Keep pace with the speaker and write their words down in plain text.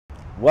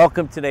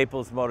Welcome to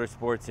Naples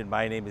Motorsports, and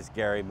my name is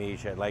Gary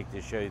Mizia. I'd like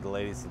to show you the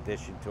latest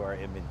addition to our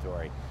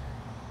inventory.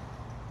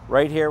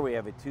 Right here we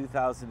have a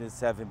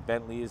 2007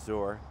 Bentley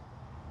Azure.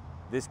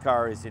 This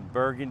car is in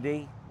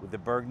burgundy with a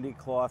burgundy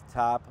cloth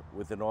top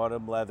with an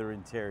autumn leather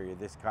interior.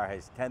 This car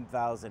has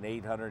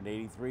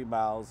 10,883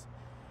 miles.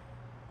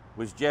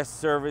 Was just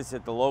serviced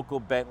at the local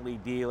Bentley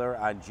dealer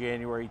on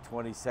January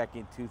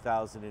 22nd,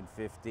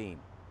 2015.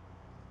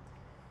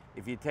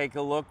 If you take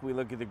a look, we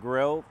look at the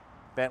grille,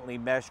 Bentley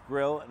mesh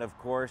grille, and of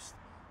course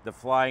the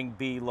Flying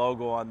B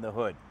logo on the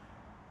hood.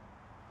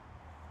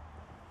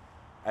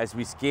 As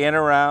we scan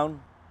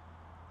around,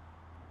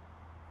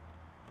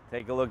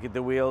 take a look at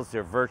the wheels.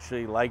 They're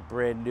virtually like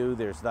brand new.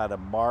 There's not a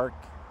mark,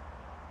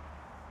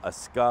 a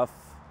scuff.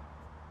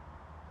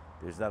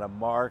 There's not a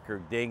mark or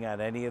ding on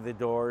any of the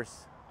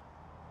doors.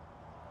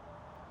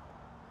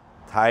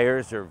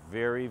 Tires are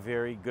very,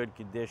 very good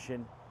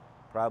condition.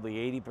 Probably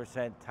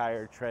 80%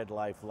 tire tread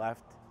life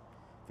left.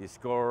 If you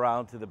scroll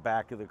around to the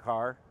back of the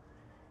car,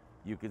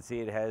 you can see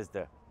it has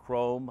the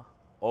chrome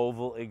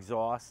oval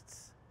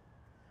exhausts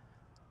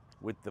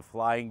with the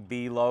Flying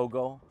B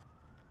logo.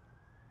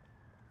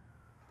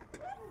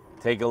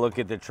 Take a look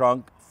at the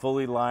trunk,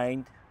 fully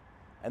lined,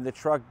 and the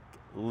trunk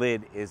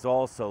lid is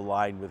also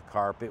lined with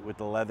carpet with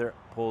the leather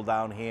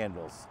pull-down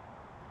handles.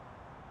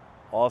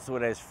 Also,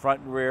 it has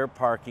front and rear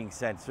parking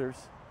sensors.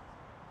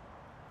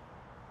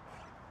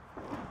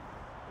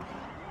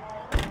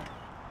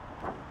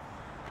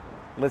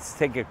 Let's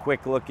take a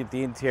quick look at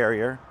the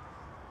interior.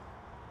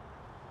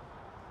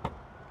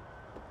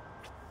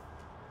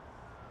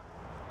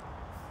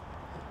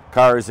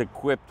 Car is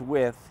equipped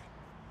with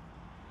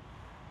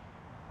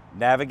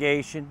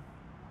navigation,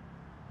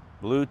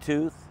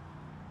 Bluetooth,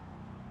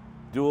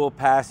 dual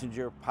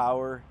passenger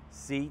power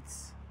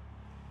seats,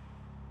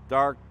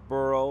 dark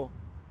burl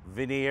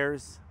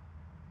veneers,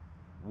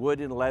 wood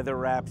and leather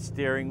wrapped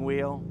steering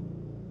wheel.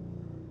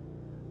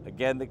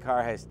 Again, the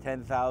car has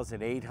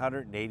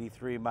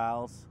 10,883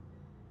 miles.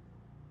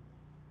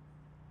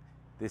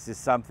 This is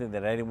something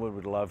that anyone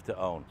would love to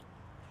own.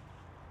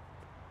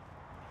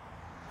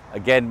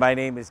 Again, my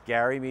name is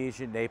Gary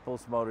Mizia,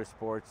 Naples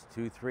Motorsports,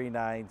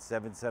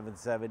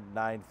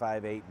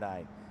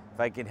 239-777-9589. If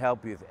I can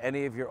help you with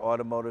any of your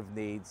automotive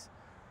needs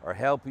or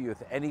help you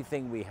with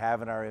anything we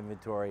have in our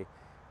inventory,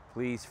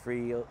 please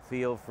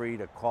feel free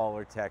to call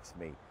or text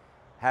me.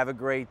 Have a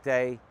great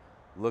day.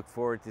 Look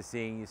forward to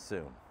seeing you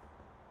soon.